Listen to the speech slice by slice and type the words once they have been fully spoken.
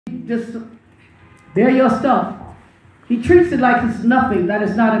just, they're your stuff. He treats it like it's nothing, that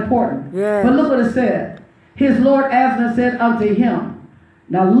it's not important. Yes. But look what it said. His Lord Abner said unto him,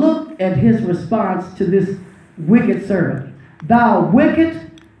 now look at his response to this wicked servant. Thou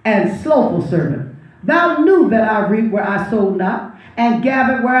wicked and slothful servant, thou knew that I reap where I sowed not, and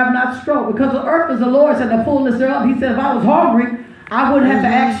gathered where I have not stroked. Because the earth is the Lord's and the fullness thereof. He said, if I was hungry, I wouldn't have to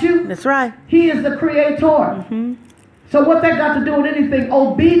ask you. That's right. He is the creator. So what that got to do with anything?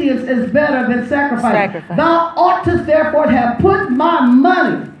 Obedience is better than sacrifice. Thou oughtest therefore to have put my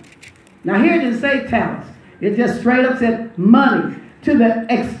money. Now here it didn't say talents. It just straight up said money to the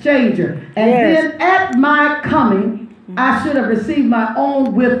exchanger. And then at my coming, I should have received my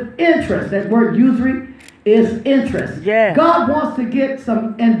own with interest. That word usury is interest. God wants to get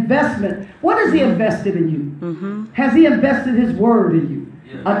some investment. What has he invested in you? Has he invested his word in you?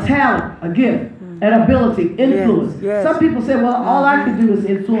 A talent, a gift, an ability, influence. Some people say, well, all I can do is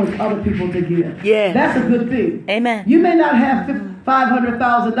influence other people to give. That's a good thing. Amen. You may not have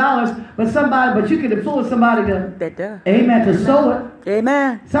 $500,000, but you can influence somebody to, amen, to sow it.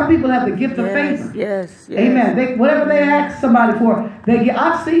 Amen. Some people have the gift of faith. Yes. Amen. Whatever they ask somebody for, they get.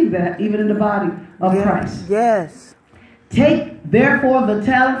 I've seen that even in the body of Christ. Yes. Take therefore the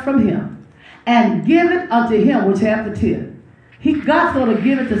talent from him and give it unto him which hath the 10. God's going to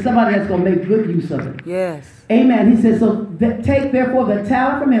give it to somebody that's going to make good use of it. Yes. Amen. He says, so take therefore the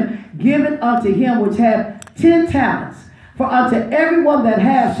talent from him, give it unto him which hath 10 talents. For unto everyone that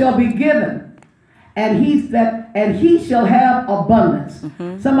hath shall be given, and he shall have abundance.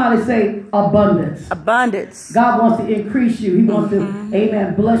 Somebody say abundance. Abundance. God wants to increase you. He wants to,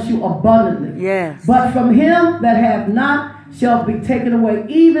 amen, bless you abundantly. Yes. But from him that hath not shall be taken away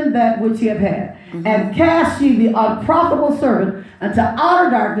even that which he hath had. And cast ye the unprofitable servant into outer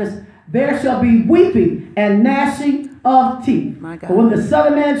darkness. There shall be weeping and gnashing of teeth. For when the Son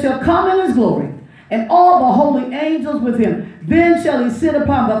of Man shall come in his glory, and all the holy angels with him, then shall he sit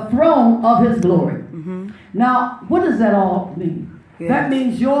upon the throne of his glory. Now, what does that all mean? That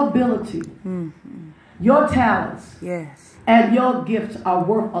means your ability, your talents, and your gifts are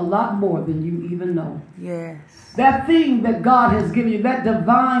worth a lot more than you even know. That thing that God has given you, that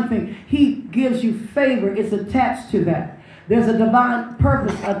divine thing, he gives you favor. It's attached to that. There's a divine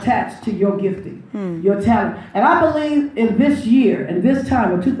purpose attached to your gifting, your talent. And I believe in this year, in this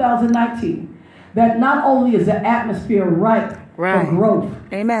time of 2019, that not only is the atmosphere ripe for growth,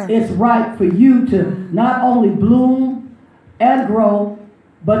 it's ripe for you to not only bloom and grow,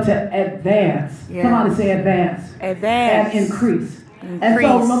 but to advance. Somebody say advance. And increase. And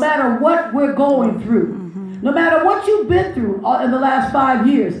so no matter what we're going through, no matter what you've been through in the last 5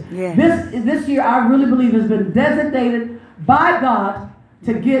 years, this year I really believe has been designated by God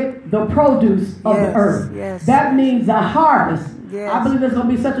to get the produce of the earth. That means a harvest. I believe there's going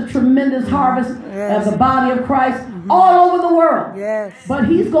to be such a tremendous harvest as the body of Christ all over the world. But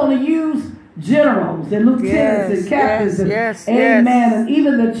he's going to use generals and lieutenants and captains and amen, and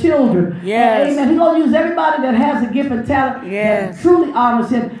even the children. Amen. He's going to use everybody that has a gift and talent that truly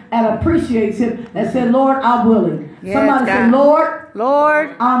honors him and appreciates him and said, Lord, I'm willing. Somebody say,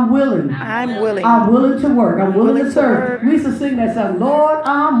 Lord, I'm willing. I'm willing to work. I'm willing to serve. We used to sing that song, Lord,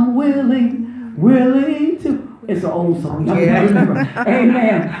 I'm willing to. It's an old song.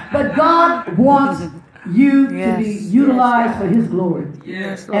 Amen. But God wants you to be utilized for his glory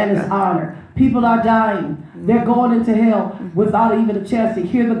and his honor. People are dying. They're going into hell without even a chance to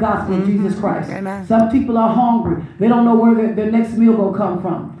hear the gospel of Jesus Christ. Some people are hungry. They don't know where their next meal will come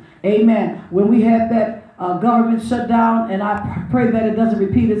from. Amen. When we had that government shut down, and I pray that it doesn't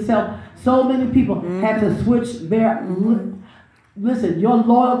repeat itself, so many people had to switch their... Listen, your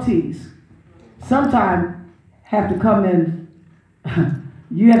loyalties sometimes have to come in.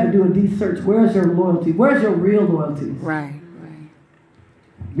 You have to do a deep search. Where's your loyalty? Where's your real loyalty?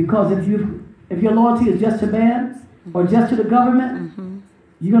 Because if your loyalty is just to man or just to the government,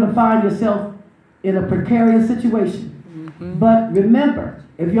 you're going to find yourself in a precarious situation. But remember,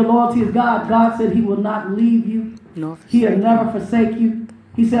 if your loyalty is God, God said he will not leave you. He'll never forsake you.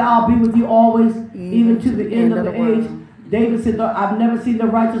 He said, I'll be with you always, even to the end of the age. David said, I've never seen the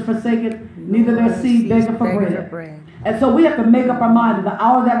righteous forsaken, neither their seed begging for bread. And so we have to make up our mind in the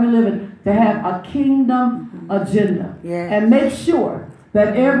hour that we live in to have a kingdom agenda. And make sure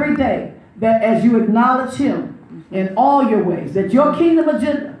that every day, that as you acknowledge him in all your ways, that your kingdom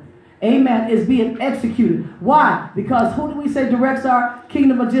agenda, amen, is being executed. Why? Because who do we say directs our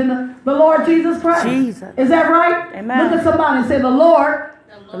kingdom agenda? The Lord Jesus Christ. Is that right? Look at somebody and say, the Lord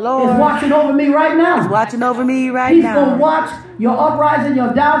The Lord is watching over me right now. is watching over me right He's now. going to watch your uprising,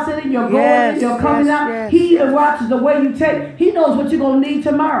 your down sitting, your going in, your coming out. Yes. He watches the way you take. He knows what you're going to need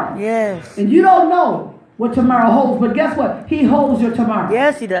tomorrow. Yes. And you don't know what tomorrow holds, but guess what? He holds your tomorrow.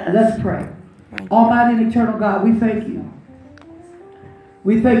 Yes, he does. Let's pray. Almighty and eternal God, we thank you.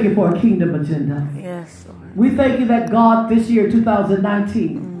 We thank you for a kingdom agenda. Yes, Lord. We thank you that God, this year,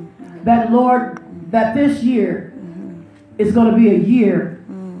 2019, that Lord, that this year is going to be a year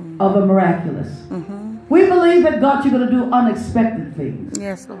of the miraculous. We believe that God, you're going to do unexpected things.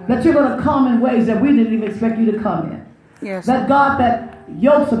 Yes, Lord. That you're going to come in ways that we didn't even expect you to come in. Yes. That God, that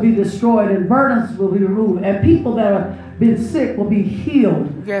yokes will be destroyed and burdens will be removed and people that have been sick will be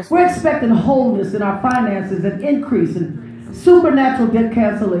healed. Yes. We're expecting wholeness in our finances and increase and supernatural debt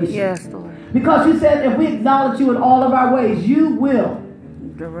cancellation. Yes, Lord. Because you said if we acknowledge you in all of our ways, you will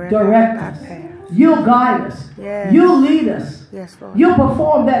direct us. You'll guide us. Yes. You'll lead us. Yes, Lord. You'll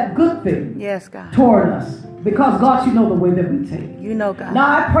perform that good thing Yes, God. toward us. Because God, you know the way that we take. You know, God. Now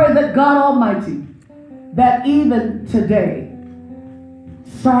I pray that God Almighty, that even today,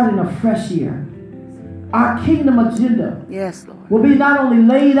 starting a fresh year, our kingdom agenda Yes, Lord. will be not only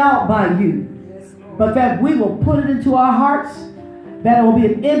laid out by you, but that we will put it into our hearts, that it will be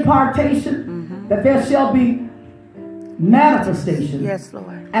an impartation, that there shall be manifestation. Yes,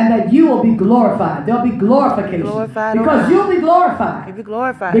 Lord. And that you will be glorified. There'll be glorification. Glorified, because you'll be glorified. You'll be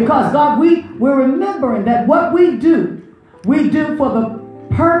glorified. Because God, we're remembering that what we do for the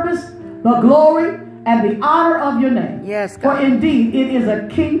purpose, the glory, and the honor of your name. Yes, God. For indeed, it is a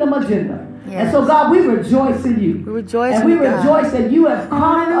kingdom agenda. Yes. And so, God, we rejoice in you. We rejoice and we in God. rejoice that you have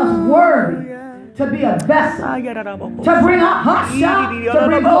counted us worthy to be a vessel, to bring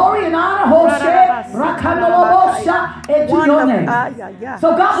glory and honor into your name.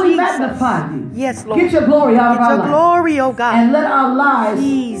 So, God, we magnify you. Yes, Lord. Get your glory out of our life. Glory, oh God. And let our lives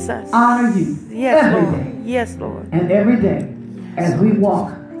Jesus. honor you every day. Yes, Lord. And every day as we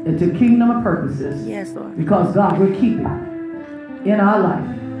walk into kingdom of purposes. Yes, Lord. Because, God, we're keeping in our life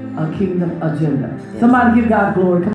a kingdom agenda. Somebody give God glory. Come